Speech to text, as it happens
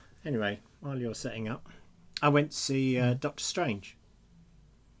Anyway, while you're setting up, I went to see Doctor Strange.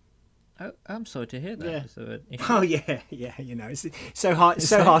 Oh, I'm sorry to hear that. Yeah. Is there an issue? Oh yeah. You know, it's so hard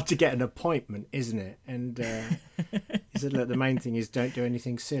to get an appointment, isn't it? And he said, "Look, the main thing is don't do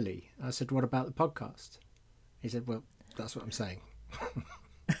anything silly." I said, "What about the podcast?" He said, "Well, that's what I'm saying."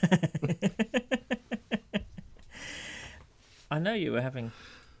 I know you were having,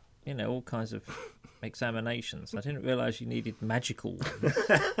 all kinds of examinations. I didn't realise you needed magical ones.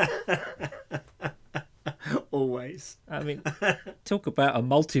 Always. I mean, talk about a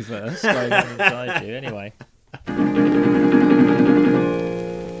multiverse going on inside you. Anyway.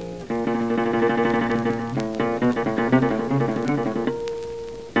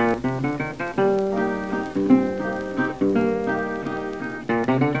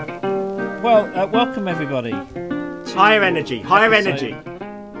 Well, welcome everybody. Higher energy. Oh,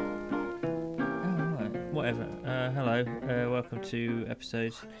 right. Whatever. Hello. Welcome to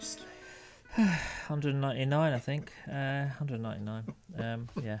episode 199, I think. 199.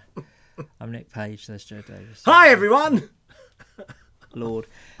 Yeah. I'm Nick Page. There's Joe Davis. Hi, everyone. Lord,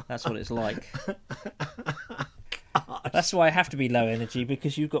 that's what it's like. That's why I have to be low energy,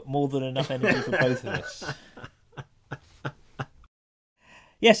 because you've got more than enough energy for both of us.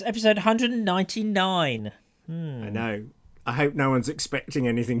 Yes, episode 199. I know. I hope no one's expecting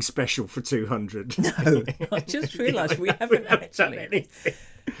anything special for 200. No, I just realised we haven't done anything.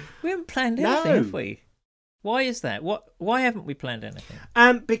 We haven't planned anything, have we? Why is that? Why haven't we planned anything?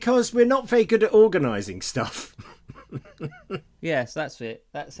 Because we're not very good at organising stuff. Yes, that's it.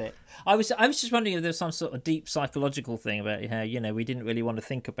 I was just wondering if there's some sort of deep psychological thing about how, we didn't really want to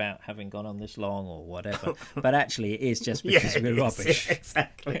think about having gone on this long or whatever. But actually, it is just because we're rubbish. Yeah,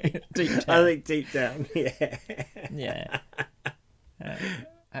 exactly. Deep down. I think deep down, yeah. Yeah.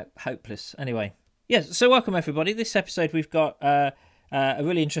 Hopeless. Anyway. Yes, so welcome everybody. This episode we've got a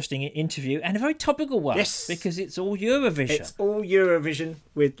really interesting interview and a very topical one. Yes. Because it's all Eurovision. It's all Eurovision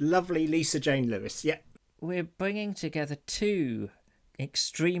with lovely Lisa Jane Lewis. Yeah. We're bringing together two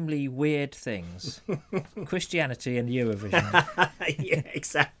extremely weird things. Christianity and Eurovision. Yeah,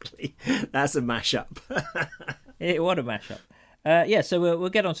 exactly. That's a mashup. What a mashup. So we'll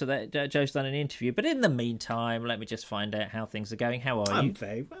get on to that. Joe's done an interview. But in the meantime, let me just find out how things are going. How are you? I'm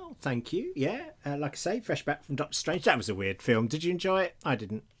very well, thank you. Yeah, like I say, fresh back from Doctor Strange. That was a weird film. Did you enjoy it? I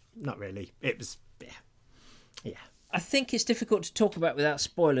didn't. Not really. It was, yeah. I think it's difficult to talk about without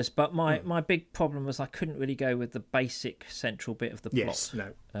spoilers, but my big problem was I couldn't really go with the basic central bit of the plot. Yes,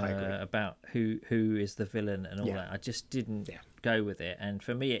 no, I agree. About who is the villain and all that. I just didn't go with it, and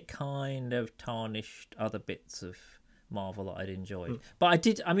for me, it kind of tarnished other bits of Marvel that I'd enjoyed. But I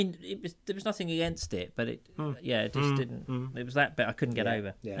did. I mean, there was nothing against it, but it just didn't. It was that bit I couldn't get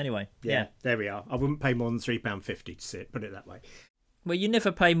over. Yeah. Anyway, there we are. I wouldn't pay more than £3.50 to see it. Put it that way. Well, you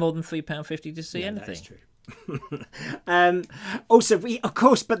never pay more than £3.50 to see anything. That's true. Also,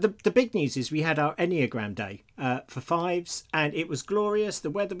 but the big news is we had our Enneagram Day for fives, and it was glorious. The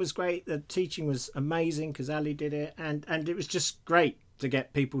weather was great, the teaching was amazing because Ali did it, and it was just great to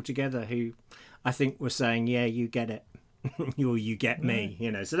get people together who I think were saying, yeah, you get it. you get me,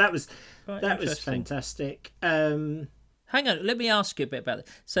 so that was fantastic. Hang on, let me ask you a bit about it.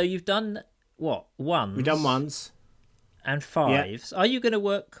 So you've done what, ones? We've done ones and fives. Are you going to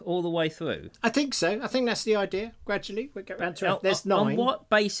work all the way through? I think so. I think that's the idea. Gradually, we'll get round to it. There's 9. On what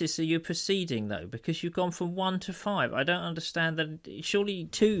basis are you proceeding, though? Because you've gone from 1 to 5. I don't understand that. Surely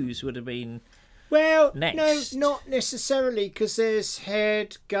 2s would have been next. No, not necessarily, because there's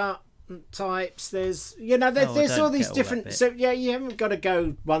head, gut types. There's there's all these different. So you haven't got to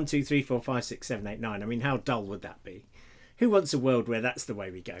go 1, 2, 3, 4, 5, 6, 7, 8, 9. I mean, how dull would that be? Who wants a world where that's the way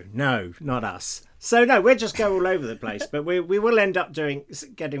we go? No, not us. So no, we'll just go all over the place, but we will end up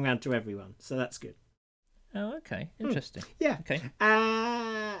getting around to everyone. So that's good. Oh, okay, interesting. Yeah. Okay.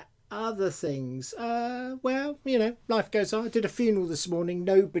 Other things. Life goes on. I did a funeral this morning.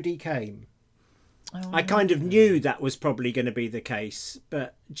 Nobody came. Oh, I kind of knew that was probably going to be the case,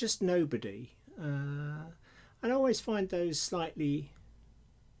 but just nobody. And I always find those slightly,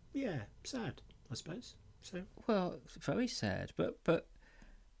 sad, I suppose. So well, very sad, but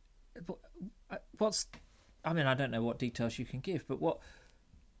what's? I mean, I don't know what details you can give, but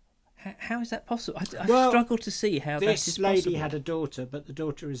how is that possible? I struggle to see how that is possible. This lady had a daughter, but the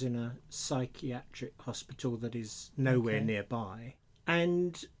daughter is in a psychiatric hospital that is nowhere nearby,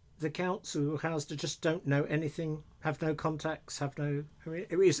 and the council who housed her just don't know anything, have no contacts,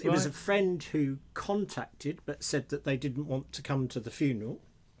 it was a friend who contacted but said that they didn't want to come to the funeral.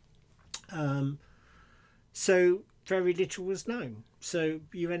 So very little was known. So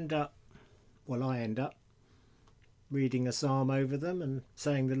I end up reading a psalm over them and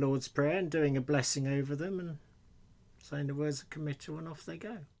saying the Lord's Prayer and doing a blessing over them and saying the words of committal, and off they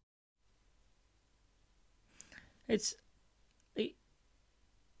go.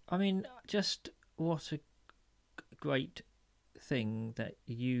 I mean, just what a great thing that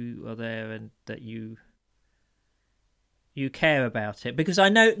you are there and that you care about it. Because I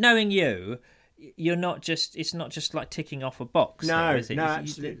know, knowing you, you're not just, it's not just like ticking off a box. No, is it? no,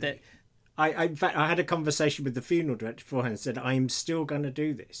 absolutely. In fact, I had a conversation with the funeral director beforehand and said, I'm still going to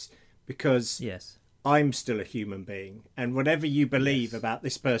do this because yes, I'm still a human being, and whatever you believe about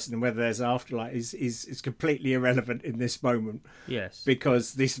this person and whether there's afterlife is completely irrelevant in this moment. Yes,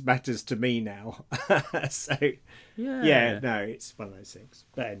 because this matters to me now. So no, it's one of those things.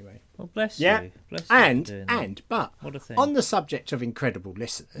 But anyway, well, bless you. Bless you but what a thing. On the subject of incredible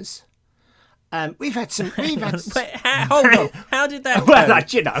listeners, we've had Wait, hold on. How did that? Well, I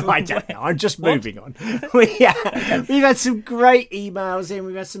don't know. I'm just moving on. We've had some great emails in.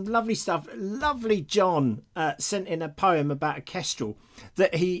 We've had some lovely stuff. Lovely John sent in a poem about a kestrel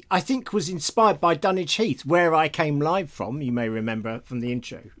that I think was inspired by Dunwich Heath, where I came live from. You may remember from the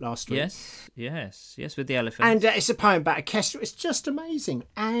intro last week. Yes, with the elephant. And it's a poem about a kestrel. It's just amazing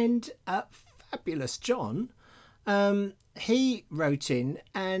and fabulous, John. He wrote in,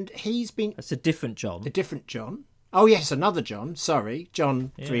 and he's been... That's a different John. Oh, yes, another John. Sorry,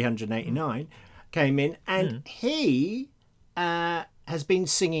 John 389 came in, and he has been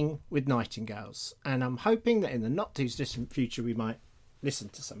singing with nightingales. And I'm hoping that in the not-too-distant future we might listen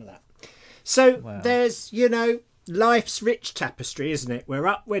to some of that. So there's, life's rich tapestry, isn't it? We're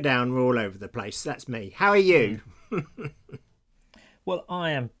up, we're down, we're all over the place. That's me. How are you? Well, I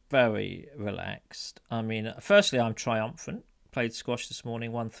am very relaxed. I mean, firstly, I'm triumphant. Played squash this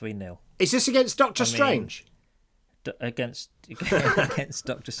morning, won 3-0. Is this against Doctor Strange? Against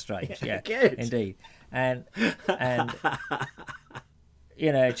Doctor Strange, yeah, good. Indeed. And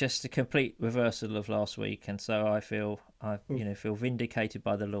just a complete reversal of last week, and so I feel vindicated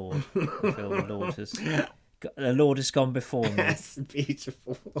by the Lord. I feel the Lord has gone before me. That's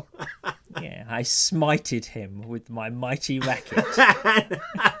beautiful. Yeah, I smited him with my mighty racket.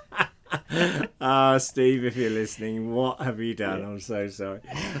 Steve, if you're listening, what have you done? I'm so sorry.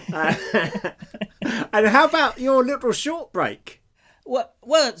 And how about your little short break?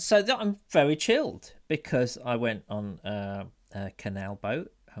 Well, so I'm very chilled because I went on a canal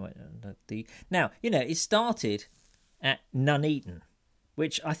boat. I went on Now, it started at Nuneaton,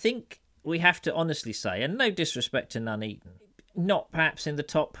 which I think we have to honestly say, and no disrespect to Nuneaton, not perhaps in the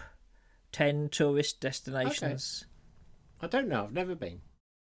top 10 tourist destinations. Okay. I don't know. I've never been.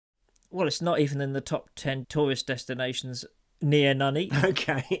 Well, it's not even in the top 10 tourist destinations near Nuneaton.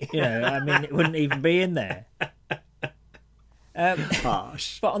 Okay. It wouldn't even be in there.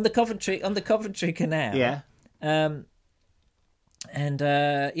 Harsh. But on the Coventry Canal. Yeah. I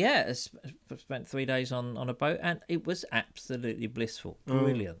spent 3 days on a boat, and it was absolutely blissful,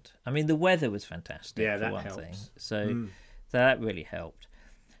 brilliant. I mean, the weather was fantastic. Yeah, for that one helps. thing, so that really helped.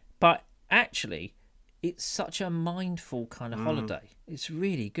 But actually, it's such a mindful kind of holiday. It's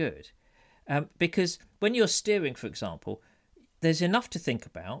really good. Because when you're steering, for example, there's enough to think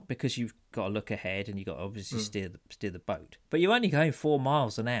about because you've got to look ahead and you've got to obviously steer the boat. But you're only going 4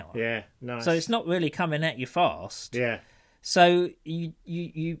 miles an hour. Yeah, nice. So it's not really coming at you fast. Yeah. So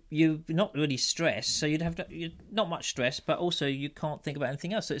you're not really stressed. So you're not much stress, but also you can't think about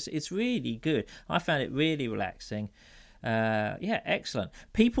anything else. So it's really good. I found it really relaxing. Excellent.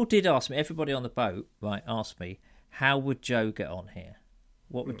 People did ask me. Everybody on the boat, asked me, how would Joe get on here?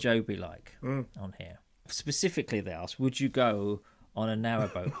 What would Joe be like on here? Specifically, they asked, would you go on a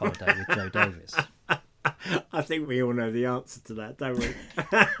narrowboat holiday with Joe Davis? I think we all know the answer to that, don't we?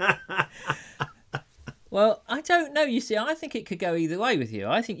 Well, I don't know. You see, I think it could go either way with you.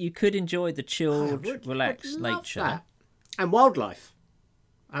 I think you could enjoy the chilled, relaxed nature. That. And wildlife.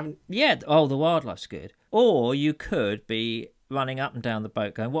 Yeah, the wildlife's good. Or you could be running up and down the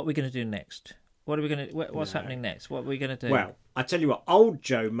boat going, what are we going to do next? What's happening next? What are we going to do? Well, I tell you what, old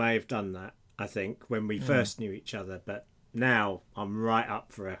Joe may have done that, I think, when we first knew each other. But now I'm right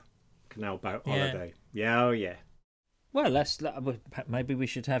up for a canal boat holiday. Yeah, oh yeah. Well, maybe we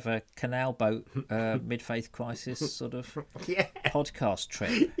should have a canal boat mid-faith crisis sort of podcast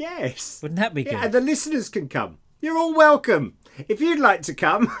trip. Yes. Wouldn't that be good? Yeah, and the listeners can come. You're all welcome. If you'd like to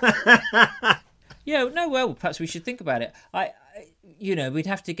come. Perhaps we should think about it. We'd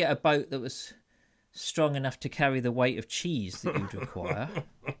have to get a boat that was strong enough to carry the weight of cheese that you'd require.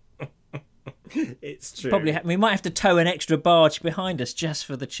 It's true. Probably we might have to tow an extra barge behind us just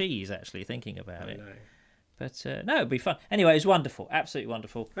for the cheese, actually, thinking about it. Know. But no, it'd be fun. Anyway, it was wonderful. Absolutely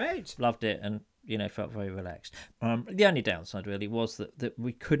wonderful. Great. Loved it. And felt very relaxed. The only downside really was that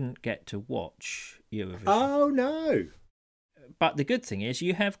we couldn't get to watch Eurovision. Oh no! But the good thing is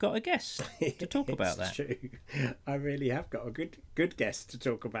you have got a guest to talk about that. True. I really have got a good guest to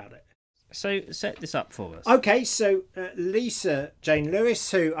talk about it. So set this up for us. Okay, so Lisa Jane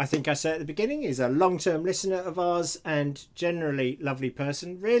Lewis, who I think I said at the beginning is a long-term listener of ours and generally lovely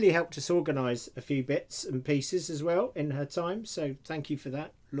person, really helped us organise a few bits and pieces as well in her time. So thank you for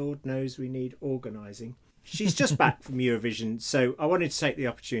that. Lord knows we need organising. She's just back from Eurovision, so I wanted to take the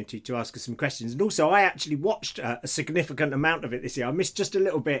opportunity to ask her some questions. And also, I actually watched a significant amount of it this year. I missed just a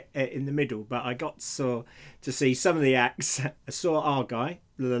little bit in the middle, but I got to see some of the acts. I saw our guy,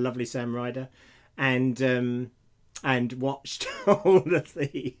 the lovely Sam Ryder, and watched all of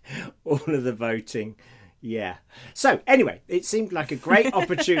the voting. Yeah. So anyway, it seemed like a great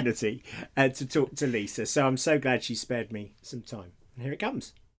opportunity to talk to Lisa. So I'm so glad she spared me some time. And here it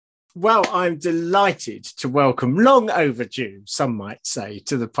comes. Well, I'm delighted to welcome, long overdue, some might say,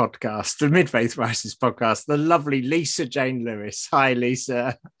 to the podcast, the Mid-Faith Crisis podcast, the lovely Lisa Jane Lewis. Hi,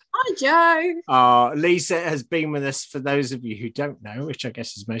 Lisa. Hi, Joe. Lisa has been with us, for those of you who don't know, which I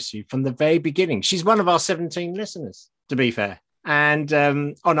guess is most of you, from the very beginning. She's one of our 17 listeners, to be fair. And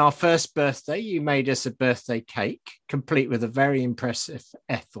on our first birthday, you made us a birthday cake, complete with a very impressive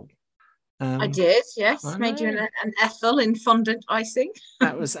Ethel. I did, yes. Made you an Ethel in fondant icing.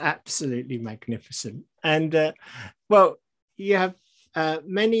 That was absolutely magnificent. And, well, you have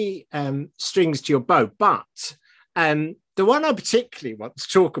many strings to your bow, but the one I particularly want to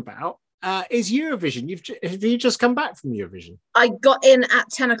talk about is Eurovision. Have you just come back from Eurovision? I got in at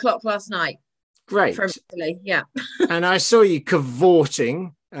 10 o'clock last night. Great. From Italy, yeah. And I saw you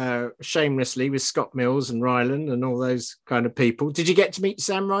cavorting shamelessly with Scott Mills and Ryland and all those kind of people. Did you get to meet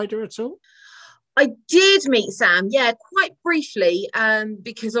Sam Ryder at all? I did meet Sam, yeah, quite briefly,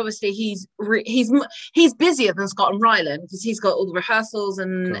 because obviously he's busier than Scott and Ryland because he's got all the rehearsals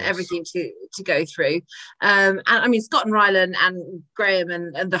and everything to go through. And I mean, Scott and Ryland and Graham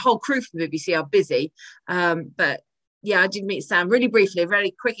and the whole crew from the BBC are busy. But yeah, I did meet Sam really briefly, a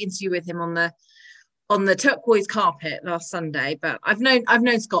very quick interview with him on the turquoise carpet last Sunday. But I've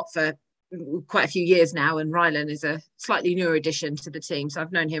known Scott for quite a few years now, and Ryland is a slightly newer addition to the team, so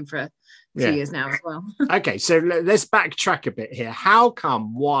I've known him for a few years now as well. Okay, so let's backtrack a bit here. How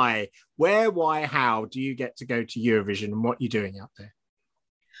come, why, where, why, how do you get to go to Eurovision, and what are you doing out there?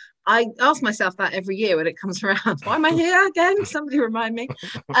 I ask myself that every year when it comes around. Why am I here again? Somebody remind me.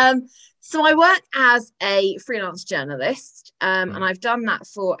 So I work as a freelance journalist, and I've done that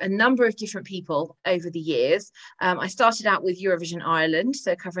for a number of different people over the years. I started out with Eurovision Ireland,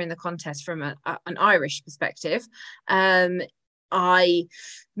 so covering the contest from an Irish perspective. I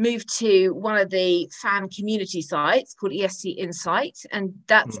moved to one of the fan community sites called ESC Insight, and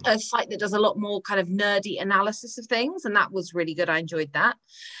that's a site that does a lot more kind of nerdy analysis of things, and that was really good. I enjoyed that.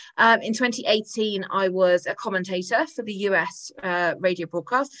 In 2018, I was a commentator for the US radio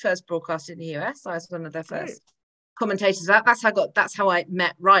broadcast, the first broadcast in the US. I was one of the first commentators. That's how I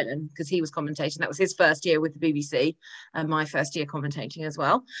met Ryland, because he was commentating. That was his first year with the BBC, and my first year commentating as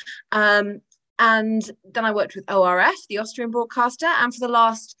well. And then I worked with ORF, the Austrian broadcaster, and for the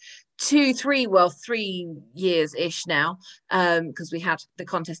last 3 years-ish now, because we had the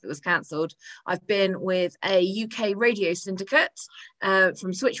contest that was cancelled, I've been with a UK radio syndicate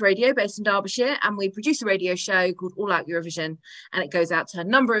from Switch Radio, based in Derbyshire, and we produce a radio show called All Out Eurovision, and it goes out to a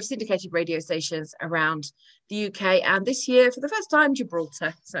number of syndicated radio stations around the UK, and this year, for the first time,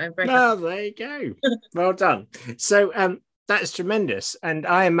 Gibraltar. So I'm very happy. There you go. Well done. So that's tremendous, and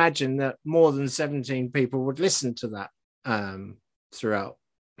I imagine that more than 17 people would listen to that throughout.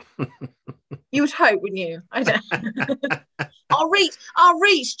 You would hope, wouldn't you? I don't. Our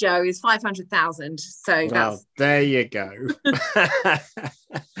reach, Joe, is 500,000. So that's there you go.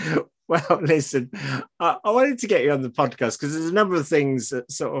 Well, listen, I wanted to get you on the podcast because there's a number of things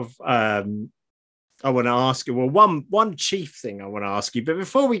that sort of I want to ask you. Well, one chief thing I want to ask you, but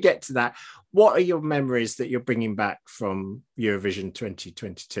before we get to that, what are your memories that you're bringing back from Eurovision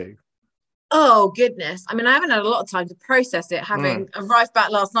 2022? Oh, goodness. I mean, I haven't had a lot of time to process it, having arrived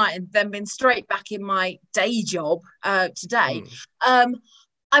back last night and then been straight back in my day job today.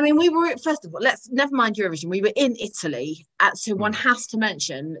 I mean, we were, first of all, let's never mind Eurovision. We were in Italy, so one has to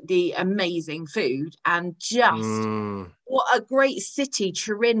mention the amazing food and just what a great city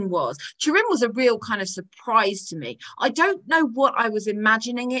Turin was. Turin was a real kind of surprise to me. I don't know what I was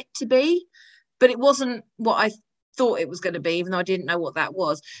imagining it to be, but it wasn't what I thought it was going to be, even though I didn't know what that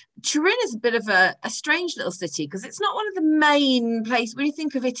was. Turin is a bit of a strange little city because it's not one of the main places. When you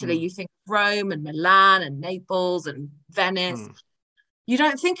think of Italy, you think Rome and Milan and Naples and Venice. you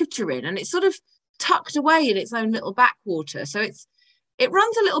don't think of Turin, and it's sort of tucked away in its own little backwater. So it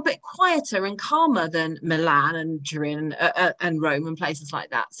runs a little bit quieter and calmer than Milan and Turin and Rome and places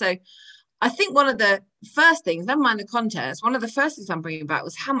like that. So I think one of the first things, never mind the contest, one of the first things I'm bringing back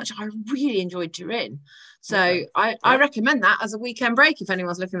was how much I really enjoyed Turin. So okay. I recommend that as a weekend break if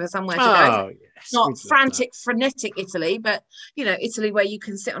anyone's looking for somewhere to go. Yes, not frantic, frenetic Italy, but, you know, Italy where you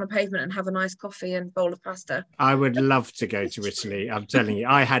can sit on a pavement and have a nice coffee and bowl of pasta. I would love to go to Italy. I'm telling you,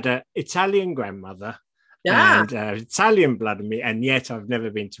 I had an Italian grandmother. And Italian blood in me, and yet I've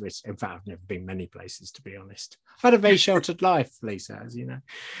never been to Italy. In fact, I've never been many places, to be honest. I've had a very sheltered life, Lisa, as you know.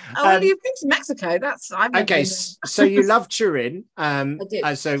 Oh, well, you've been to Mexico. I've okay. So you love Turin. I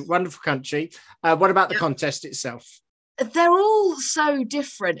did. So wonderful country. What about the contest itself? They're all so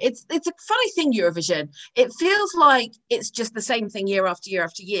different. It's a funny thing, Eurovision. It feels like it's just the same thing year after year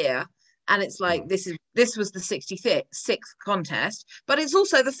after year. And it's like, this was the 66th contest, but it's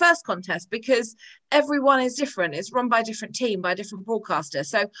also the first contest because everyone is different. It's run by a different team, by a different broadcaster.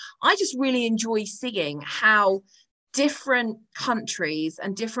 So I just really enjoy seeing how different countries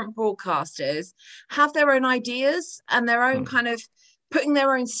and different broadcasters have their own ideas and their own kind of putting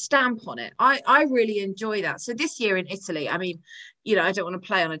their own stamp on it. I really enjoy that. So this year in Italy, I mean, you know, I don't want to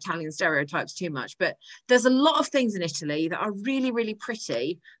play on Italian stereotypes too much, but there's a lot of things in Italy that are really, really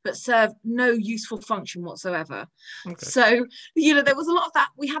pretty, but serve no useful function whatsoever. Okay. So, you know, there was a lot of that.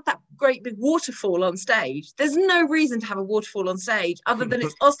 We had that great big waterfall on stage. There's no reason to have a waterfall on stage other than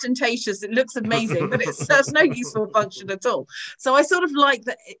it's ostentatious. It looks amazing, but it serves no useful function at all. So I sort of like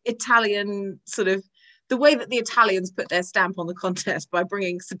the Italian sort of, the way that the Italians put their stamp on the contest by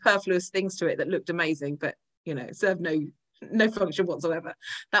bringing superfluous things to it that looked amazing, but, you know, served no function whatsoever.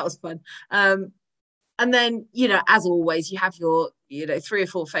 That was fun. And then, you know, as always, you have your, you know, 3 or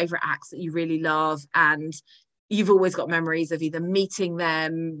 4 favorite acts that you really love, and you've always got memories of either meeting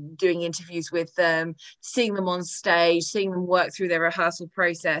them, doing interviews with them, seeing them on stage, seeing them work through their rehearsal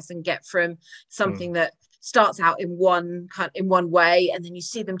process and get from something that starts out in one way, and then you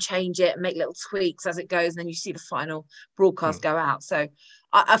see them change it and make little tweaks as it goes, and then you see the final broadcast go out. So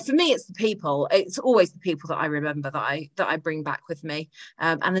for me, it's the people. It's always the people that I remember, that I bring back with me,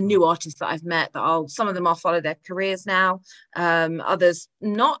 and the new artists that I've met. Some of them I'll follow their careers now, others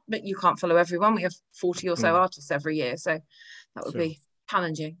not. But you can't follow everyone. We have 40 or so artists every year, so that would be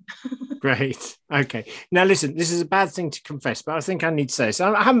challenging. Great. Okay. Now, listen, this is a bad thing to confess, but I think I need to say this.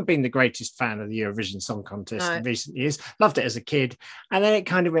 I haven't been the greatest fan of the Eurovision Song Contest in recent years. Loved it as a kid. And then it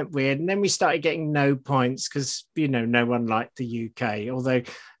kind of went weird. And then we started getting no points because, you know, no one liked the UK. Although,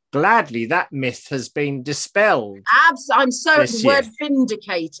 gladly, that myth has been dispelled. I'm so, the word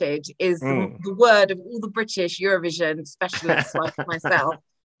vindicated is the word of all the British Eurovision specialists like myself.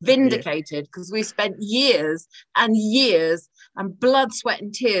 Vindicated, because we spent years and years and blood, sweat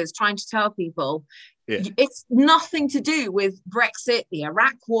and tears trying to tell people it's nothing to do with Brexit, the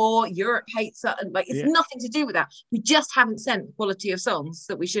Iraq war, Europe hates us, like it's nothing to do with that. We just haven't sent the quality of songs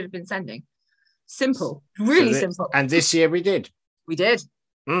that we should have been sending. Simple, really simple. And this year we did. We did.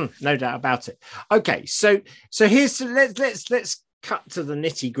 No doubt about it. Okay, so here's let's cut to the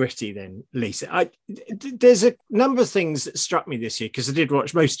nitty gritty then, Lisa. There's a number of things that struck me this year because I did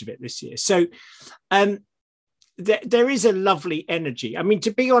watch most of it this year. So there is a lovely energy. I mean,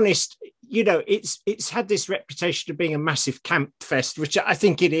 to be honest, you know, it's had this reputation of being a massive camp fest, which I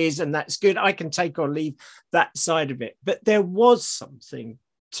think it is, and that's good. I can take or leave that side of it. But there was something,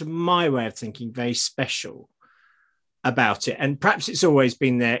 to my way of thinking, very special about it. And perhaps it's always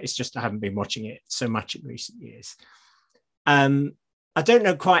been there. It's just I haven't been watching it so much in recent years. I don't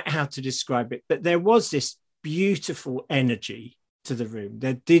know quite how to describe it, but there was this beautiful energy to the room.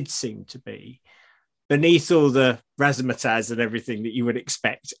 There did seem to be, beneath all the razzmatazz and everything that you would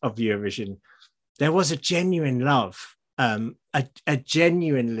expect of Eurovision, there was a genuine love, a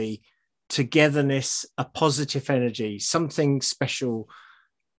genuinely togetherness, a positive energy, something special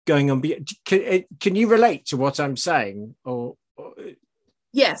going on. Can you relate to what I'm saying? Or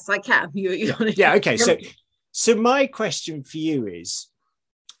yes, I can. Yeah. Okay. So my question for you is,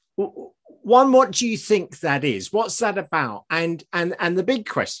 one, what do you think that is? What's that about? And the big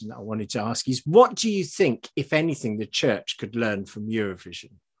question that I wanted to ask is, what do you think, if anything, the church could learn from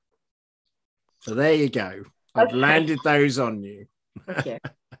Eurovision? So there you go. I've landed those on you. Okay.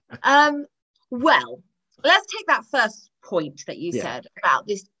 Well, let's take that first point that you said about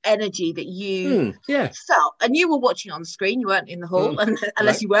this energy that you felt. And you were watching on the screen. You weren't in the hall,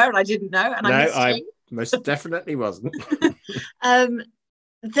 unless you were, and I didn't know. And I most definitely wasn't.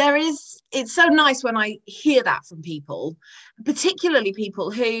 It's so nice when I hear that from people, particularly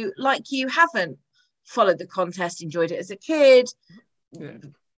people who, like you, haven't followed the contest, enjoyed it as a kid,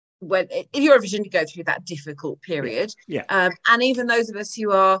 when Eurovision, you go through that difficult period. And even those of us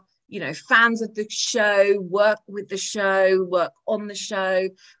who are, fans of the show, work with the show, work on the show,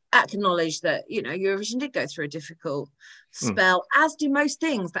 acknowledge that, Eurovision did go through a difficult spell, as do most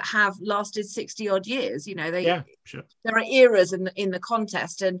things that have lasted 60 odd years. There are eras in the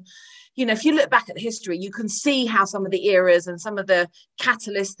contest, and if you look back at the history, you can see how some of the eras and some of the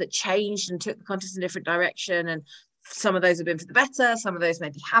catalysts that changed and took the contest in a different direction, and some of those have been for the better, some of those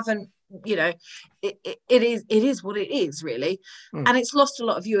maybe haven't. It is what it is, really. And it's lost a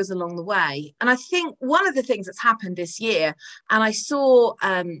lot of viewers along the way. And I think one of the things that's happened this year, and I saw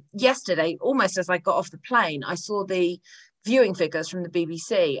yesterday, almost as I got off the plane, I saw the viewing figures from the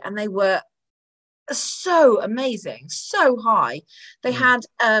BBC, and they were so amazing, so high. They had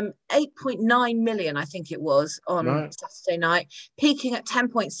 8.9 million, I think it was, on Saturday night, peaking at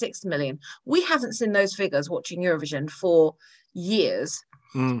 10.6 million. We haven't seen those figures watching Eurovision for years.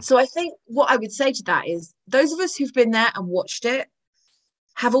 So I think what I would say to that is, those of us who've been there and watched it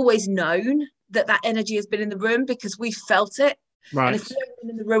have always known that energy has been in the room, because we've felt it. And if we've been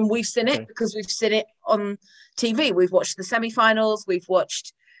in the room, we've seen it because we've seen it on TV. We've watched the semi-finals, we've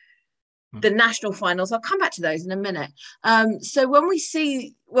watched the national finals. I'll come back to those in a minute. So when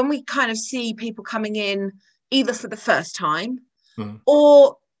we kind of see people coming in either for the first time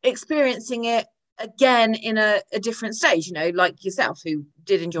or experiencing it again in a different stage, like yourself, who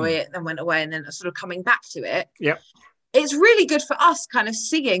did enjoy it and went away and then sort of coming back to it. It's really good for us kind of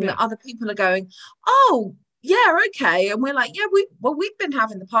seeing that other people are going, oh yeah, okay, and we're like, we've been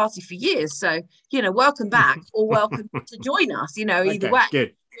having the party for years, so welcome back or welcome to join us, either way.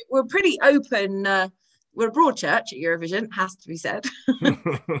 Good. We're pretty open. We're a broad church at Eurovision, has to be said.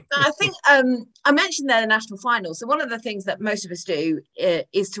 I think I mentioned there the national final. So one of the things that most of us do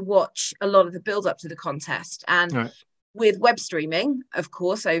is to watch a lot of the build up to the contest. And with web streaming, of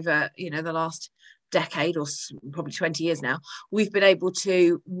course, over the last decade or probably 20 years now, we've been able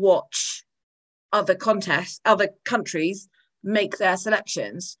to watch other countries make their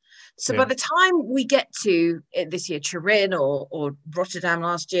selections. So by the time we get to this year, Turin or Rotterdam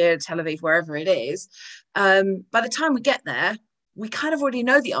last year, Tel Aviv, wherever it is, by the time we get there, we kind of already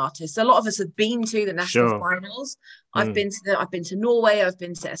know the artists. A lot of us have been to the national finals. I've been to Norway, I've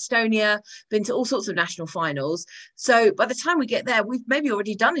been to Estonia, been to all sorts of national finals. So by the time we get there, we've maybe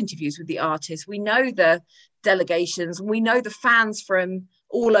already done interviews with the artists. We know the delegations, we know the fans from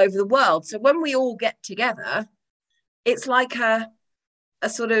all over the world. So when we all get together, it's like a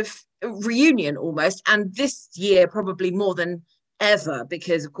sort of reunion almost. And this year, probably more than ever,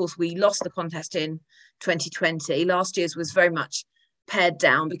 because of course we lost the contest in 2020. Last year's was very much pared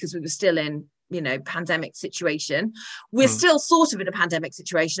down because we were still in, pandemic situation. We're still sort of in a pandemic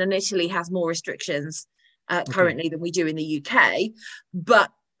situation, and Italy has more restrictions currently than we do in the UK, but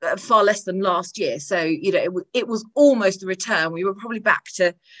far less than last year. So, it was almost a return. We were probably back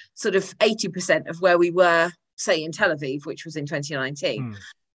to sort of 80% of where we were, say, in Tel Aviv, which was in 2019.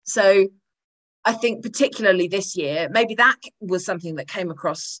 So I think particularly this year, maybe that was something that came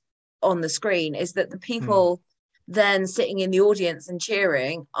across on the screen, is that the people then sitting in the audience and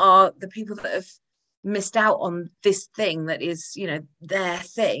cheering are the people that have missed out on this thing that is, their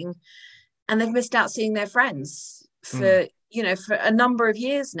thing. And they've missed out seeing their friends for a number of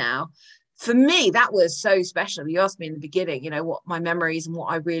years now. For me, that was so special. You asked me in the beginning, what my memories and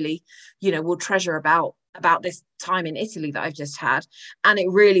what I really, will treasure about this time in Italy that I've just had. And it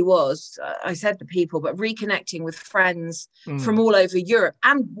really was, I said to people, but reconnecting with friends from all over Europe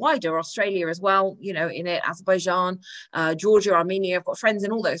and wider, Australia as well, in it, Azerbaijan, Georgia, Armenia. I've got friends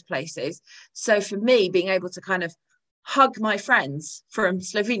in all those places. So for me, being able to kind of hug my friends from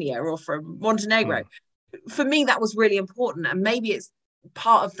Slovenia or from Montenegro, for me, that was really important. And maybe it's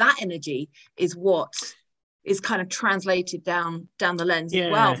part of that energy is what is kind of translated down the lens as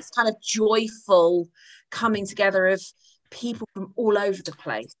well. It's kind of joyful coming together of people from all over the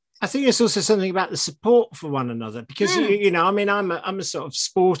place. I think it's also something about the support for one another, because I'm a sort of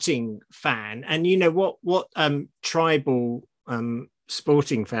sporting fan, and what tribal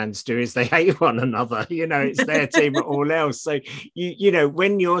sporting fans do is they hate one another. It's their team or all else. So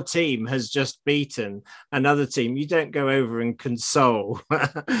when your team has just beaten another team, you don't go over and console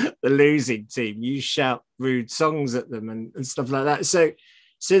the losing team. You shout rude songs at them and stuff like that. So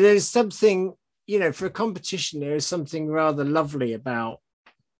there's something, for a competition, there is something rather lovely about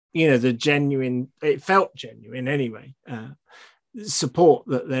the genuine, it felt genuine anyway, support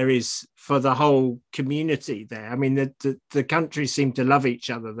that there is for the whole community there. I mean, the countries seem to love each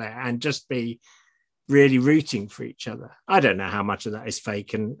other there and just be really rooting for each other. I don't know how much of that is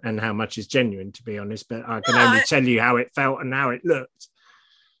fake and how much is genuine, to be honest, but I can only tell you how it felt and how it looked.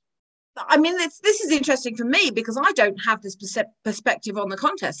 I mean, this is interesting for me because I don't have this perspective on the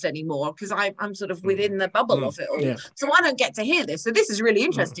contest anymore because I'm sort of within the bubble of it all. Yeah. So I don't get to hear this. So this is really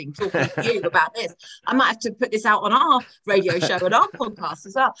interesting talking to you about this. I might have to put this out on our radio show and our podcast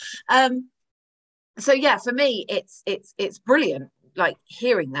as well. So yeah, for me, it's brilliant. Like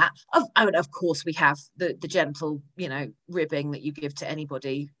hearing that. Of course, we have the gentle, ribbing that you give to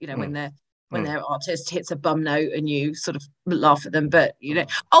anybody, when their artist hits a bum note and you sort of laugh at them. But,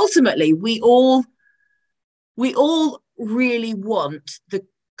 ultimately, we all really want the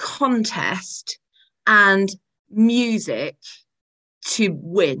contest and music to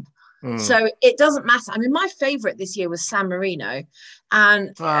win. So it doesn't matter. I mean, my favourite this year was San Marino.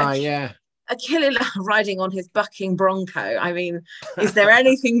 And Achille riding on his bucking bronco. I mean, is there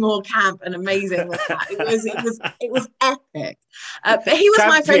anything more camp and amazing than that? It was epic. But he was camp,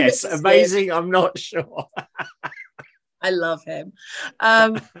 my favourite. Yes, amazing. Year. I'm not sure. I love him.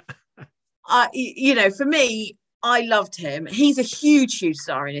 For me, I loved him. He's a huge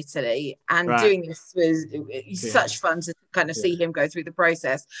star in Italy, and doing this was such fun to kind of see him go through the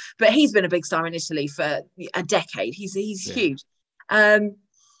process. But he's been a big star in Italy for a decade. He's huge.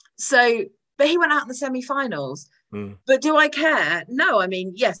 But he went out in the semi-finals. But do I care? No, I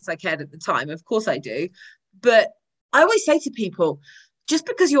mean, yes, I cared at the time. Of course I do. But I always say to people, just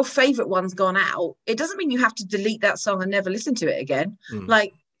because your favourite one's gone out, it doesn't mean you have to delete that song and never listen to it again.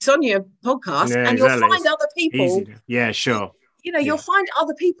 Like, it's on your podcast and you'll find other people. Yeah, sure. You'll find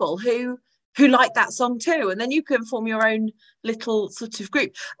other people who like that song too. And then you can form your own little sort of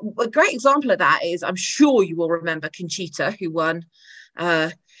group. A great example of that is, I'm sure you will remember Conchita, who won...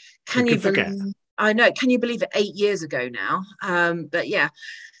 Can you believe? I know. Can you believe it? 8 years ago now. But yeah,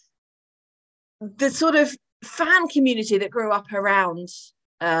 the sort of fan community that grew up around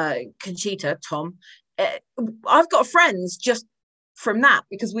Conchita, Tom. I've got friends just from that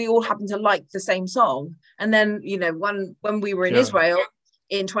because we all happen to like the same song. And then when we were in Israel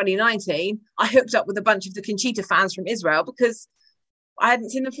in 2019, I hooked up with a bunch of the Conchita fans from Israel because I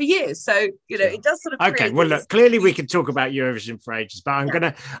hadn't seen them for years, so it does sort of. Okay, well, look, clearly we could talk about Eurovision for ages, but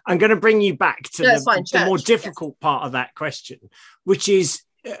I'm gonna bring you back to the more difficult part of that question, which is,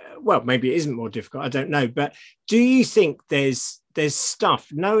 maybe it isn't more difficult. I don't know, but do you think there's stuff,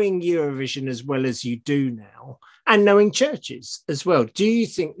 knowing Eurovision as well as you do now, and knowing churches as well? Do you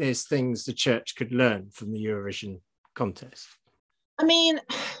think there's things the church could learn from the Eurovision contest? I mean,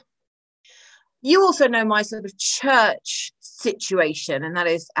 you also know my sort of church situation, and that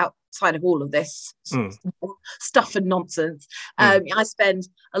is outside of all of this stuff and nonsense. I spend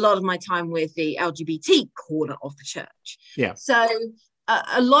a lot of my time with the LGBT corner of the church. Yeah. So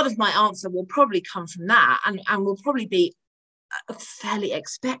a lot of my answer will probably come from that, and will probably be fairly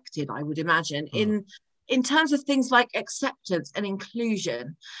expected, I would imagine, in terms of things like acceptance and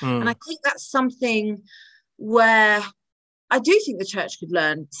inclusion. And I think that's something where I do think the church could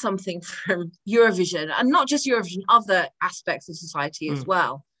learn something from Eurovision, and not just Eurovision, other aspects of society as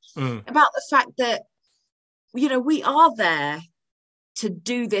well, about the fact that, we are there to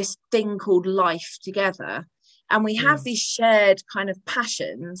do this thing called life together, and we have these shared kind of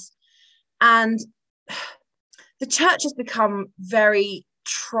passions. And the church has become very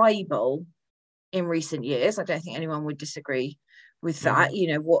tribal in recent years. I don't think anyone would disagree with that.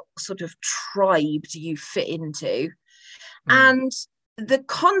 What sort of tribe do you fit into? And the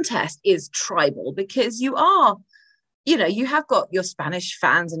contest is tribal because you have got your Spanish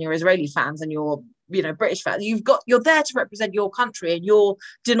fans and your Israeli fans and your British fans. You're there to represent your country and your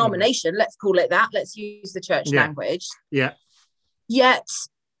denomination. Let's call it that. Let's use the church language. Yeah. Yet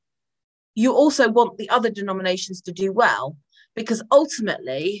you also want the other denominations to do well, because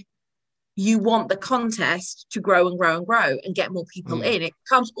ultimately you want the contest to grow and grow and grow and get more people in. It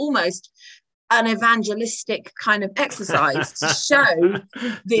becomes almost an evangelistic kind of exercise to show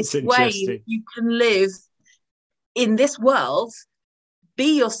this way you can live in this world,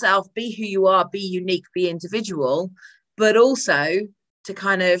 be yourself, be who you are, be unique, be individual, but also to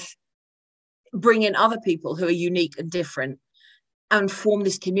kind of bring in other people who are unique and different and form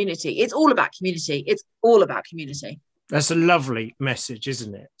this community. It's all about community. It's all about community. That's a lovely message,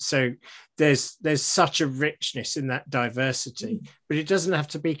 isn't it? So there's such a richness in that diversity, but it doesn't have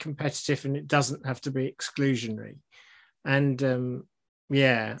to be competitive and it doesn't have to be exclusionary. And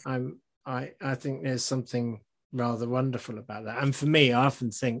I think there's something rather wonderful about that. And for me, I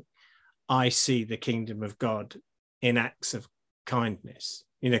often think I see the kingdom of God in acts of kindness,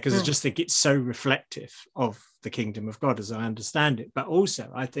 because I just think it's so reflective of the kingdom of God as I understand it. But also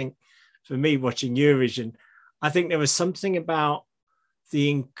I think for me watching Eurovision, I think there was something about the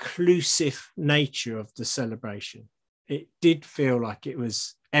inclusive nature of the celebration. It did feel like it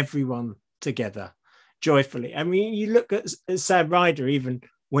was everyone together joyfully. I mean, you look at Sam Ryder, even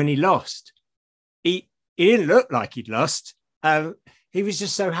when he lost, he didn't look like he'd lost. He was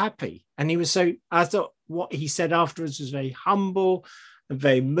just so happy. And he was so, I thought what he said afterwards was very humble and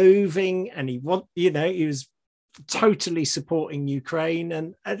very moving. And he was totally supporting Ukraine.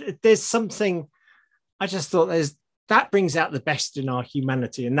 And there's something, I just thought that brings out the best in our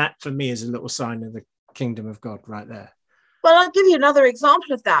humanity. And that for me is a little sign of the kingdom of God right there. Well, I'll give you another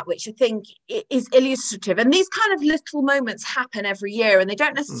example of that, which I think is illustrative. And these kind of little moments happen every year, and they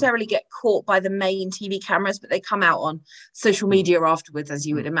don't necessarily get caught by the main TV cameras, but they come out on social media afterwards, as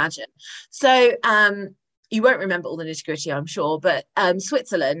you would imagine. So you won't remember all the nitty-gritty, I'm sure, but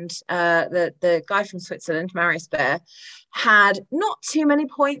Switzerland, the guy from Switzerland, Marius Bear, had not too many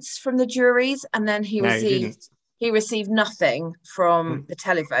points from the juries, and then he received nothing from the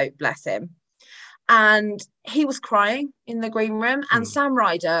televote, bless him. And he was crying in the green room, and Sam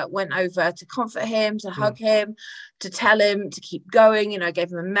Ryder went over to comfort him, to hug him, to tell him to keep going, gave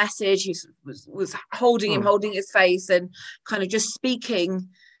him a message. He was holding him, holding his face, and kind of just speaking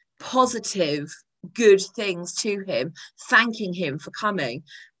positive, good things to him, thanking him for coming,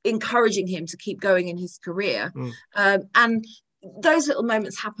 encouraging him to keep going in his career. And those little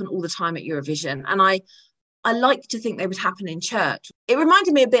moments happen all the time at Eurovision. And I like to think they would happen in church. It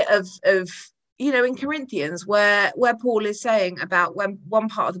reminded me a bit of in Corinthians, where Paul is saying about when one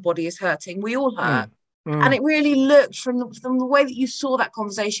part of the body is hurting, we all hurt. And it really looked from the way that you saw that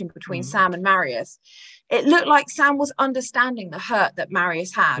conversation between Sam and Marius, it looked like Sam was understanding the hurt that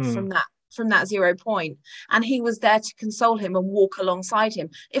Marius had from that 0 point. And he was there to console him and walk alongside him,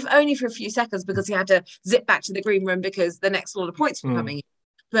 if only for a few seconds, because he had to zip back to the green room because the next lot of points were coming in.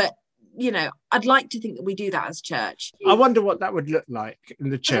 But I'd like to think that we do that as church. I wonder what that would look like in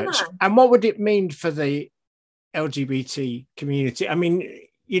the church, and what would it mean for the LGBT community? I mean,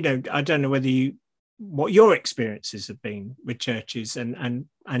 I don't know what your experiences have been with churches and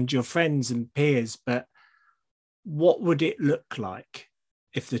your friends and peers, but what would it look like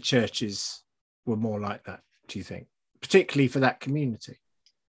if the churches were more like that, do you think, particularly for that community?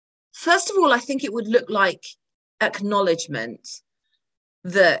 First of all, I think it would look like acknowledgement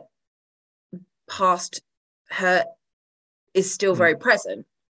that past hurt is still very present.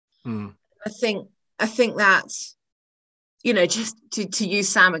 I think that just to use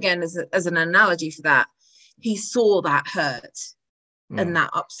Sam again as an analogy for that, he saw that hurt and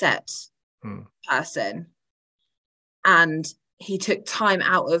that upset person, and he took time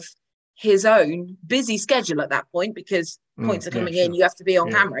out of his own busy schedule at that point, because points are coming in, you have to be on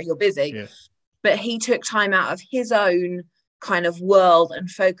camera, you're busy, but he took time out of his own kind of world and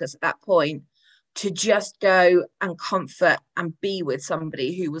focus at that point to just go and comfort and be with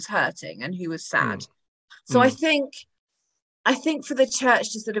somebody who was hurting and who was sad. So I think for the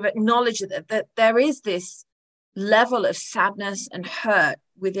church to sort of acknowledge that there is this level of sadness and hurt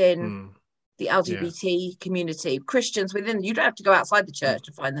within the LGBT community, Christians within, you don't have to go outside the church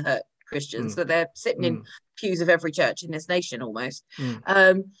to find the hurt Christians, so they're sitting in pews of every church in this nation almost.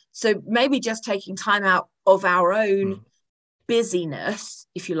 So maybe just taking time out of our own busyness,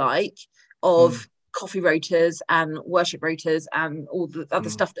 if you like, of coffee rotas and worship rotas and all the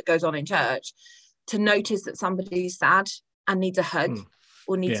other stuff that goes on in church, to notice that somebody's sad and needs a hug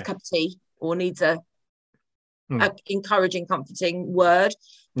or needs a cup of tea or needs a encouraging, comforting word,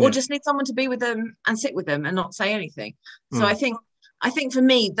 or just needs someone to be with them and sit with them and not say anything. So I think for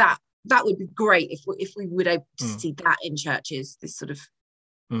me that would be great if we would able to see that in churches, this sort of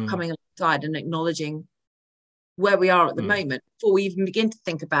coming alongside and acknowledging where we are at the moment before we even begin to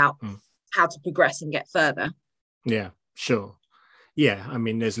think about how to progress and get further. Yeah, sure. Yeah, I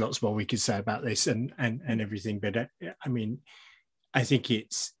mean, there's lots more we could say about this and everything, but I mean, I think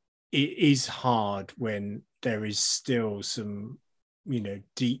it is hard when there is still some,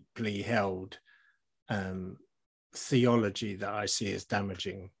 deeply held theology that I see as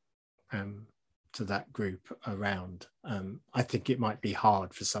damaging to that group around. I think it might be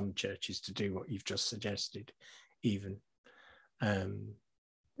hard for some churches to do what you've just suggested, even.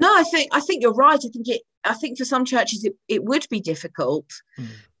 No, I think you're right. I think for some churches it would be difficult,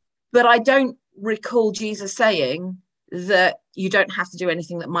 but I don't recall Jesus saying that you don't have to do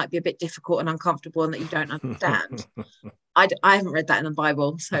anything that might be a bit difficult and uncomfortable and that you don't understand. I haven't read that in the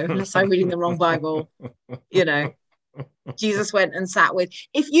Bible, so unless I'm reading the wrong Bible, Jesus went and sat with.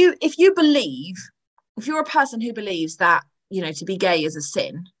 If you believe, if you're a person who believes that to be gay is a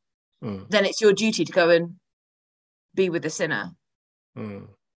sin, then it's your duty to go and be with the sinner.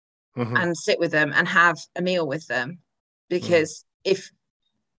 and sit with them and have a meal with them. Because if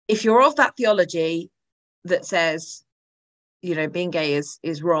you're of that theology that says, being gay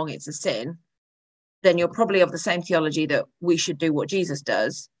is wrong, it's a sin, then you're probably of the same theology that we should do what Jesus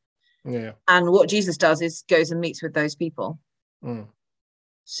does. Yeah. And what Jesus does is goes and meets with those people.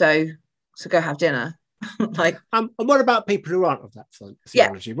 So go have dinner. And what about people who aren't of that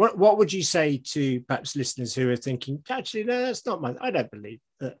theology? Yeah. What would you say to perhaps listeners who are thinking, actually, no, that's not I don't believe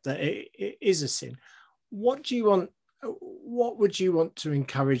that it is a sin. What would you want to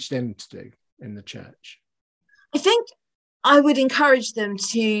encourage them to do in the church? I think I would encourage them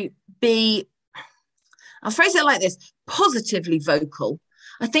to be, I'll phrase it like this, positively vocal.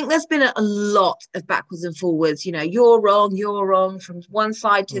 I think there's been a lot of backwards and forwards, you're wrong from one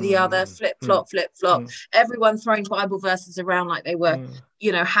side to the other, flip, flop. Everyone throwing Bible verses around like they were,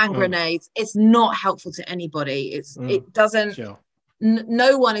 hand grenades. It's not helpful to anybody. It doesn't, sure.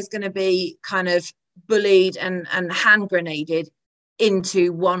 No one is going to be kind of bullied and hand grenaded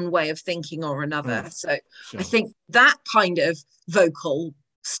into one way of thinking or another. So sure. I think that kind of vocal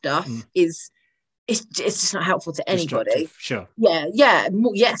stuff it's just not helpful to anybody. Sure. Yeah.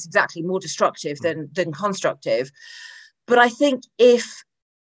 Yes, exactly. More destructive than constructive. But I think if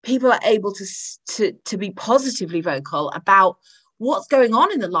people are able to be positively vocal about what's going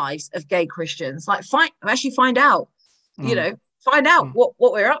on in the lives of gay Christians, find out, find out what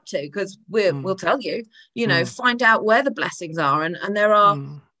we're up to, because we'll tell you, find out where the blessings are, and there are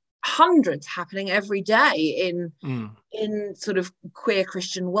hundreds happening every day in sort of queer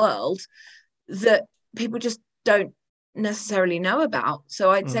Christian world that people just don't necessarily know about.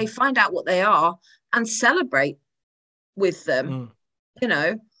 So I'd say find out what they are and celebrate with them.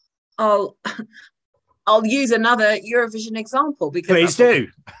 I'll use another Eurovision example because please do.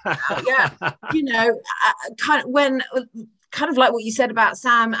 Kind of like what you said about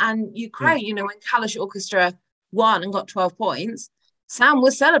Sam and Ukraine, when Kalish Orchestra won and got 12 points, Sam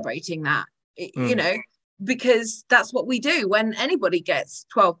was celebrating that, because that's what we do when anybody gets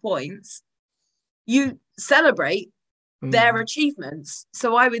 12 points. You celebrate their achievements.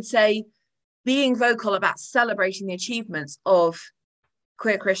 So I would say being vocal about celebrating the achievements of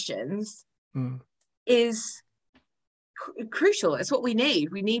queer Christians is crucial. It's what we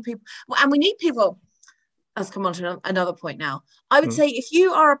need. We need people, and we need people. Let's come on to another point now. I would say if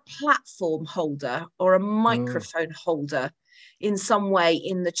you are a platform holder or a microphone holder in some way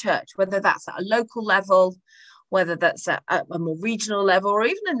in the church, whether that's at a local level, whether that's at a more regional level, or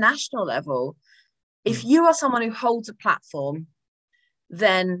even a national level, if you are someone who holds a platform,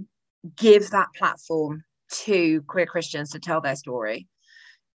 then give that platform to queer Christians to tell their story.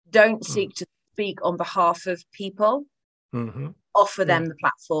 Don't seek to speak on behalf of people. Offer them the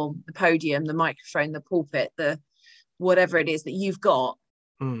platform, the podium, the microphone, the pulpit, the whatever it is that you've got,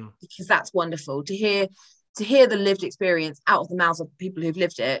 because that's wonderful. To hear the lived experience out of the mouths of people who've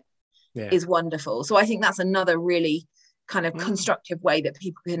lived it is wonderful. So I think that's another really kind of constructive way that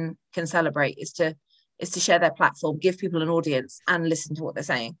people can celebrate, is to share their platform, give people an audience, and listen to what they're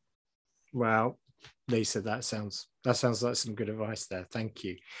saying. Well, Lisa, that sounds like some good advice there. Thank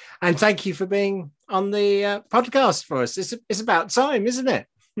you, and thank you for being on the podcast for us. It's about time, isn't it?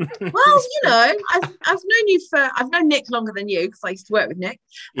 Well, I've known Nick longer than you, because I used to work with Nick.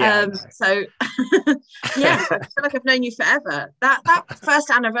 So yeah, I feel like I've known you forever. That first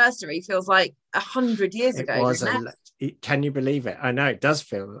anniversary feels like 100 years ago. Can you believe it? I know it does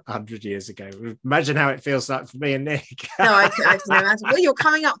feel 100 years ago. Imagine how it feels like for me and Nick. No, I can imagine. Well, you're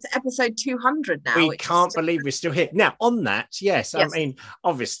coming up to episode 200 now. We can't believe we're still here. Now, on that, yes, I mean,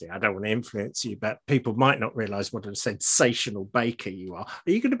 obviously, I don't want to influence you, but people might not realise what a sensational baker you are.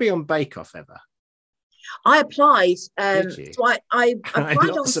 Are you going to be on Bake Off ever? I applied. Did you? So I I'm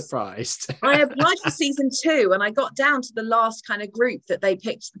not surprised. I applied for season 2, and I got down to the last kind of group that they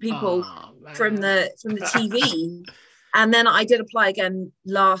picked the people from the TV. And then I did apply again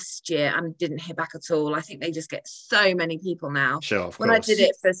last year and didn't hear back at all. I think they just get so many people now. Sure, of when course. I did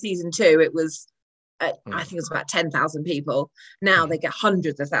it for season 2, it was, I think it was about 10,000 people. Now they get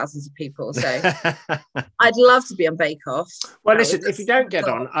hundreds of thousands of people. So I'd love to be on Bake Off. Well, listen, if you don't get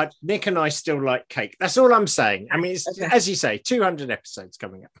on, Nick and I still like cake. That's all I'm saying. I mean, as you say, 200 episodes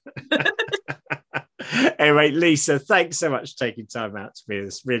coming up. Anyway, Lisa, thanks so much for taking time out to be with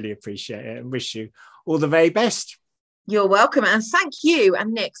us. Really appreciate it, and wish you all the very best. You're welcome. And thank you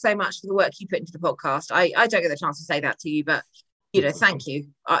and Nick so much for the work you put into the podcast. I don't get the chance to say that to you, but thank you.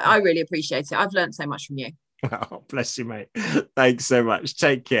 I really appreciate it. I've learned so much from you. Oh, bless you, mate. Thanks so much.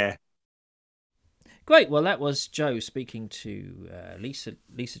 Take care. Great. Well, that was Joe speaking to Lisa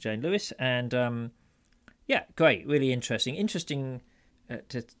Jane Lewis, and great, really interesting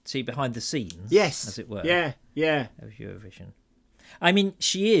to see behind the scenes, yes, as it were. Yeah, yeah. Of Eurovision. I mean,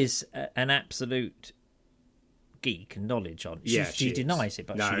 she is an absolute geek and knowledge on. She denies it,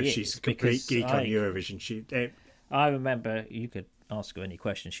 but no, she is. She's a complete geek on Eurovision. I remember you could ask her any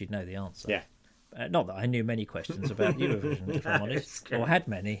question, she'd know the answer. Yeah. Not that I knew many questions about Eurovision, if I'm honest, or had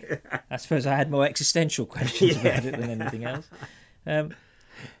many. I suppose I had more existential questions about it than anything else. But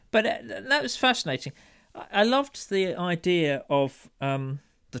that was fascinating. I loved the idea of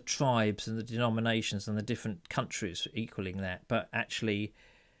the tribes and the denominations and the different countries equaling that, but actually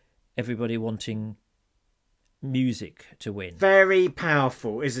everybody wanting music to win. Very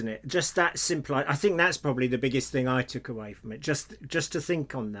powerful, isn't it? Just that simple. I think that's probably the biggest thing I took away from it. Just to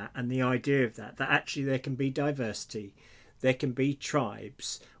think on that and the idea of that actually there can be diversity, there can be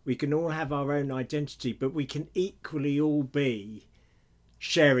tribes, we can all have our own identity, but we can equally all be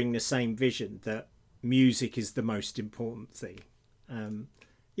sharing the same vision that music is the most important thing. And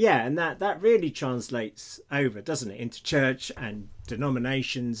that really translates over, doesn't it, into church and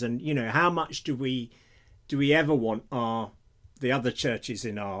denominations, and how much do we ever want the other churches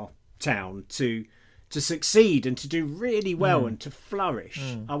in our town to succeed and to do really well and to flourish?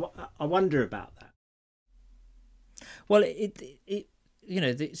 I wonder about that. Well,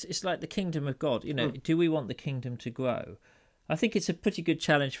 it's like the kingdom of God. Do we want the kingdom to grow? I think it's a pretty good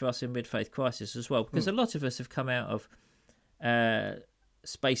challenge for us in Mid-Faith Crisis as well, because a lot of us have come out of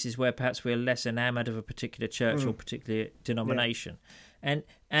spaces where perhaps we're less enamoured of a particular church or particular denomination. And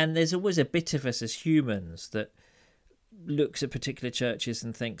there's always a bit of us as humans that looks at particular churches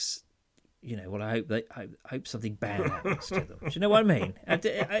and thinks, well, I hope something bad happens to them. Do you know what I mean?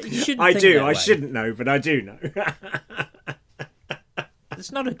 You shouldn't think that way. I shouldn't know, but I do know.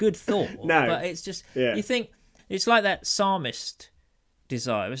 It's not a good thought. No, but it's just you think it's like that psalmist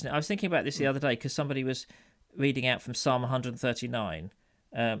desire, isn't it? I was thinking about this the other day because somebody was reading out from Psalm 139.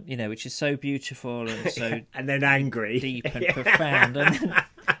 Which is so beautiful and so and then angry, deep and profound, and then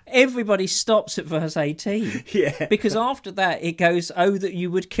everybody stops at verse 18. Yeah, because after that it goes, "Oh, that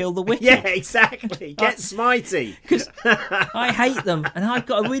you would kill the wicked." Yeah, exactly. Get smitey. Because I hate them, and I've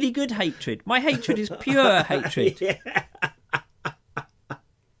got a really good hatred. My hatred is pure hatred. Yeah.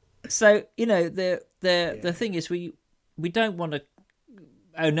 So the thing is, we don't want to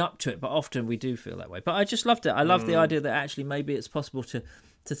own up to it, but often we do feel that way. But I just loved it. I love the idea that actually maybe it's possible to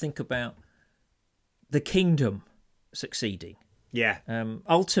think about the kingdom succeeding. Yeah.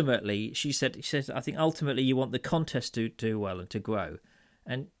 Ultimately, she said, I think ultimately you want the contest to do well and to grow.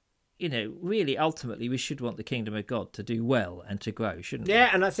 And, really, ultimately, we should want the kingdom of God to do well and to grow, shouldn't we? Yeah,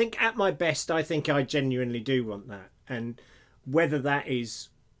 and I think at my best, I think I genuinely do want that. And whether that is,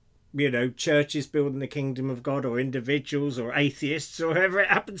 churches building the kingdom of God, or individuals, or atheists, or whoever it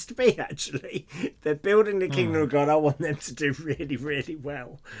happens to be, actually. They're building the kingdom of God. I want them to do really, really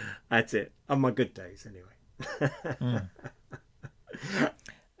well at it. On my good days, anyway.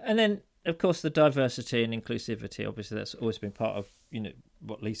 And then, of course, the diversity and inclusivity. Obviously, that's always been part of,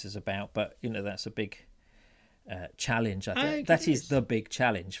 what Lisa's about. But, that's a big challenge, I think. That is the big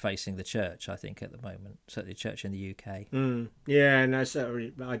challenge facing the church, I think, at the moment, certainly the church in the UK. Yeah, and I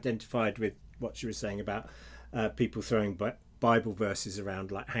certainly identified with what she was saying about people throwing Bible verses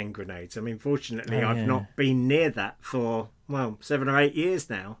around like hand grenades. I mean, fortunately, I've not been near that for, 7 or 8 years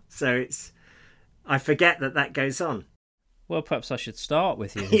now. So I forget that goes on. Well, perhaps I should start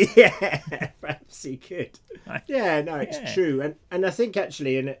with you. Yeah, perhaps you could. It's true. And I think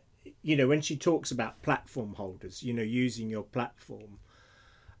actually, when she talks about platform holders, using your platform,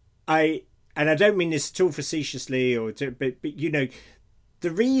 and I don't mean this at all facetiously, but the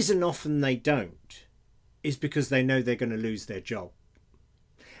reason often they don't is because they know they're going to lose their job.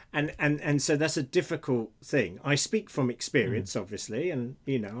 And so that's a difficult thing. I speak from experience, obviously, and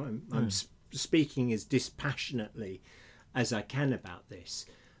I'm speaking as dispassionately as I can about this.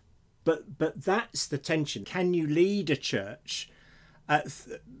 But that's the tension. Can you lead a church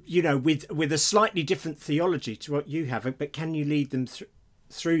with a slightly different theology to what you have, but can you lead them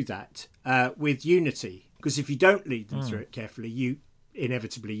through that with unity? Because if you don't lead them through it carefully, you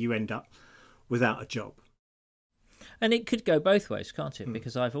inevitably end up without a job. And it could go both ways, can't it?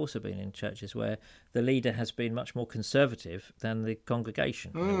 Because I've also been in churches where the leader has been much more conservative than the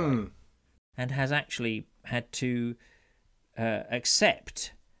congregation, in a way, and has actually had to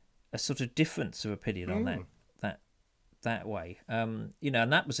accept a sort of difference of opinion on that way. And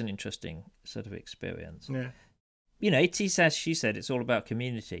that was an interesting sort of experience. Yeah. It is, as she said, it's all about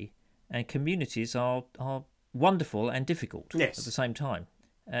community, and communities are wonderful and difficult at the same time,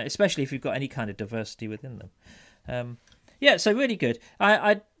 especially if you've got any kind of diversity within them. Yeah, so really good.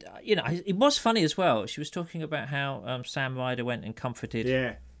 It was funny as well. She was talking about how Sam Ryder went and comforted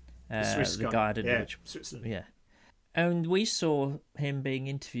the guy. I didn't know which, Switzerland. Yeah. And we saw him being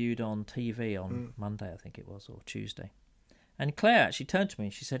interviewed on TV on Monday, I think it was, or Tuesday. And Claire actually turned to me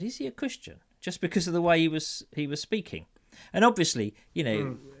and she said, "Is he a Christian?" Just because of the way he was speaking. And obviously,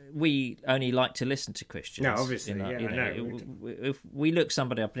 we only like to listen to Christians. No, obviously, if we look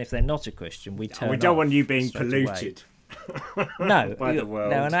somebody up and if they're not a Christian, we turn. We don't want you being polluted. No, by the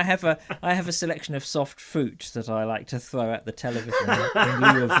world. No, and I have a selection of soft fruit that I like to throw at the television in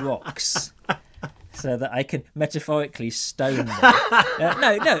lieu of rocks, so that I can metaphorically stone them.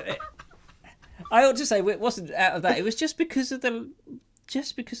 No. I ought to say it wasn't out of that. It was just because of the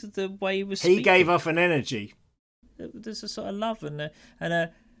way he was speaking. He gave off an energy. There's a sort of love and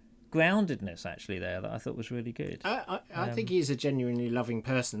a groundedness actually there that I thought was really good. I think he's a genuinely loving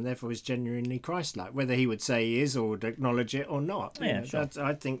person, therefore he's genuinely Christ-like, whether he would say he is or would acknowledge it or not. Yeah, sure.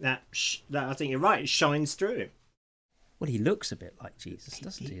 I think I think you're right. It shines through him. Well, he looks a bit like Jesus,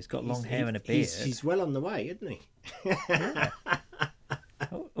 doesn't he? He's got long hair and a beard. He's well on the way, isn't he? Yeah.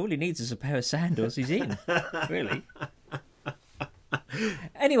 All he needs is a pair of sandals. He's in, really.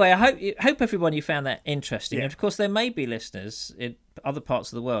 Anyway, I hope everyone you found that interesting. Yeah. And of course, there may be listeners in other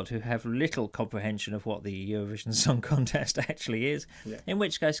parts of the world who have little comprehension of what the Eurovision Song Contest actually is. Yeah. In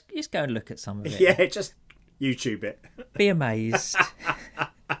which case, just go and look at some of it. Yeah, just YouTube it. Be amazed.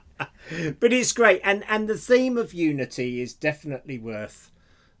 But it's great, and the theme of unity is definitely worth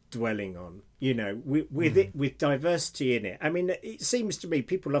dwelling on. With diversity in it. I mean, it seems to me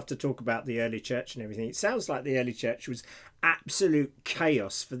people love to talk about the early church and everything. It sounds like the early church was absolute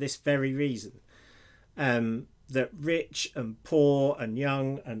chaos for this very reason. That rich and poor and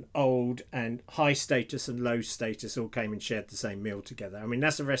young and old and high status and low status all came and shared the same meal together. I mean,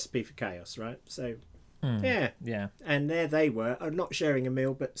 that's a recipe for chaos, right? So, yeah. And there they were, not sharing a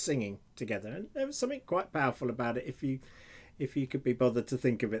meal but singing together. And there was something quite powerful about it if you could be bothered to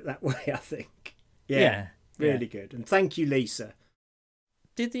think of it that way, I think. Yeah. Really good. And thank you, Lisa.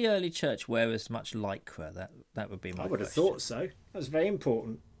 Did the early church wear as much lycra? That would be my question. I would have thought so. That was very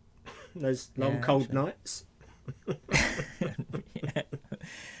important. Those long, cold nights.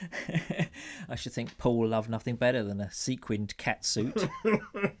 I should think Paul loved nothing better than a sequined cat suit.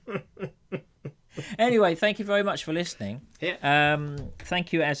 Anyway, thank you very much for listening. Yeah.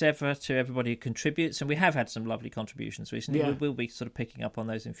 Thank you as ever to everybody who contributes, and we have had some lovely contributions recently. Yeah. We'll be sort of picking up on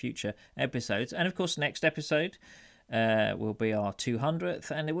those in future episodes, and of course, next episode will be our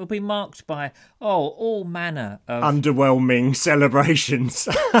 200th, and it will be marked by all manner of underwhelming celebrations.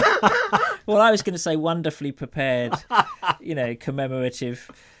 Well, I was going to say wonderfully prepared, commemorative.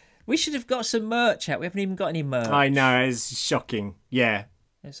 We should have got some merch out. We haven't even got any merch. I know, it's shocking. Yeah,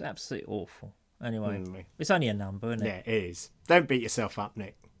 it's absolutely awful. Anyway, It's only a number, isn't it? Yeah, it is. Don't beat yourself up,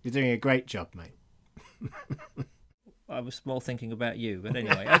 Nick. You're doing a great job, mate. I was more thinking about you, but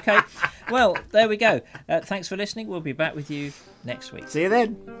anyway. Okay, well, there we go. Thanks for listening. We'll be back with you next week. See you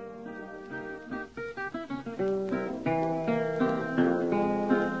then.